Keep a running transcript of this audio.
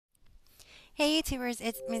Hey YouTubers,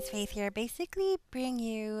 it's Ms. Faith here. Basically bring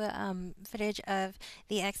you footage of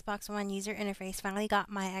the Xbox One user interface. Finally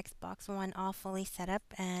got my Xbox One all fully set up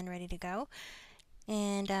and ready to go.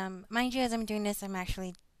 And mind you, as I'm doing this, I'm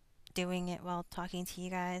actually doing it while talking to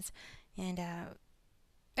you guys. And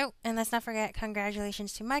oh, and let's not forget,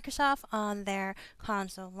 congratulations to Microsoft on their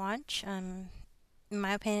console launch. In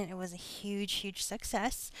my opinion, it was a huge, huge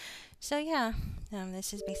success. So yeah,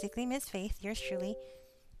 this is basically Ms. Faith, yours truly,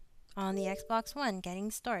 on the Xbox One,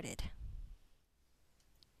 getting started.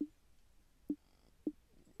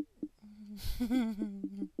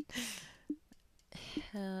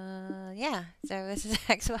 Yeah, so this is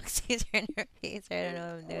Xbox user interface. I don't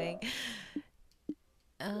know what I'm doing.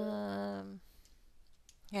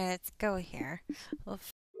 Yeah, let's go here. We'll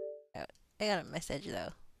out. I got a message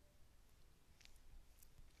though.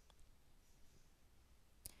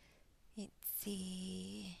 Let's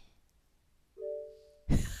see.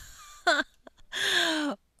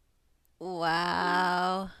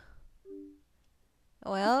 Wow.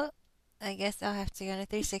 Well, I guess I'll have to go to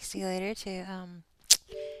 360 later to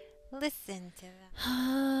listen to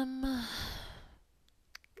that.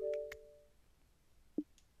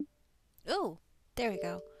 Ooh, there we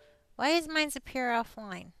go. Why is mine appear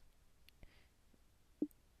offline?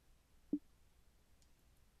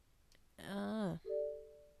 Oh.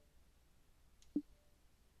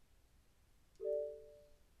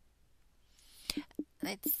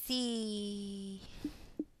 Let's see.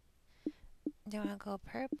 Do I want to go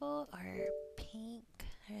purple or pink?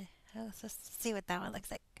 Let's just see what that one looks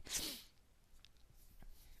like.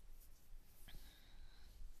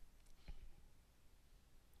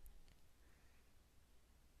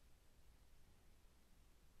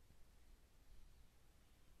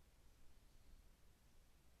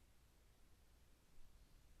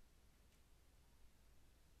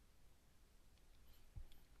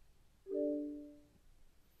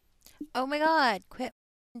 Oh my god, quit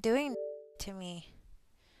doing to me.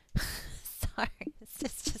 Sorry,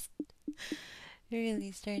 it's just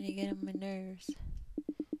really starting to get on my nerves.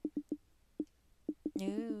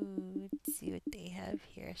 Ooh, let's see what they have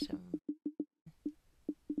here. Some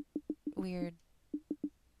weird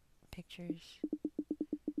pictures.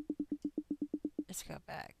 Let's go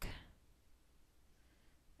back.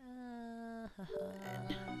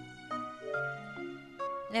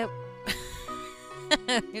 Nope.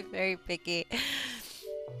 Very picky.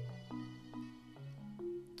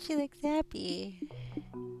 She looks happy.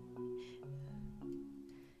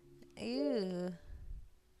 Ooh.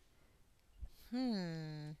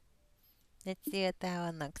 Let's see what that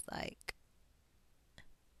one looks like.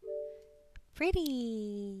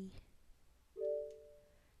 Pretty.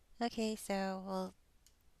 Okay, so we'll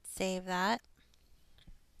save that.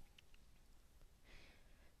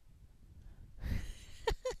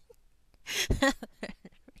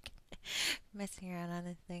 Messing around on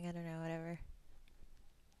this thing, I don't know, whatever.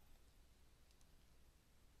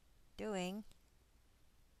 Doing.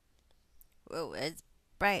 Whoa, it's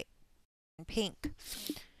bright and pink.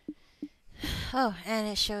 Oh, and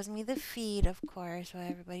it shows me the feed, of course, what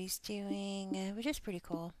everybody's doing, which is pretty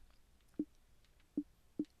cool.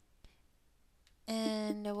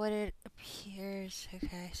 And what it appears,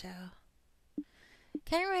 okay, so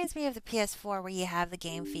kind of reminds me of the PS4 where you have the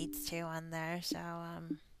game feeds too on there, so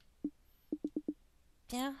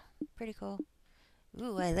yeah, pretty cool.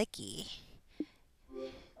 Ooh, I likey.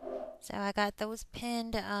 So I got those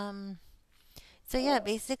pinned. So yeah,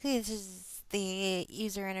 basically this is the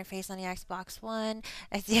user interface on the Xbox One,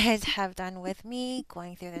 as you guys have done with me,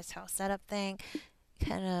 going through this whole setup thing.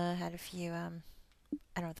 Kind of had a few,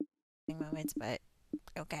 I don't know, moments, but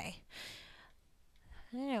okay.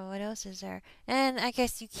 I don't know, what else is there? And I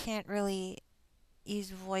guess you can't really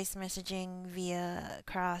use voice messaging via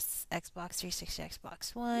cross Xbox 360,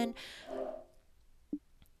 Xbox One.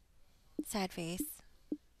 Sad face.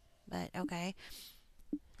 But okay.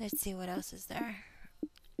 Let's see what else is there.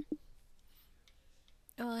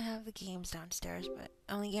 Well, I have the games downstairs, but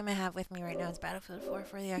only game I have with me right now is Battlefield 4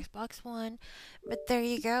 for the Xbox One. But there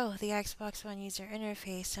you go, the Xbox One user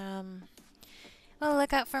interface. Well,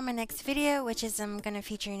 look out for my next video, which is I'm gonna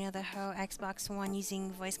feature the whole Xbox One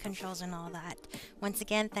using voice controls and all that. Once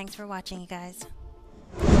again, thanks for watching, you guys.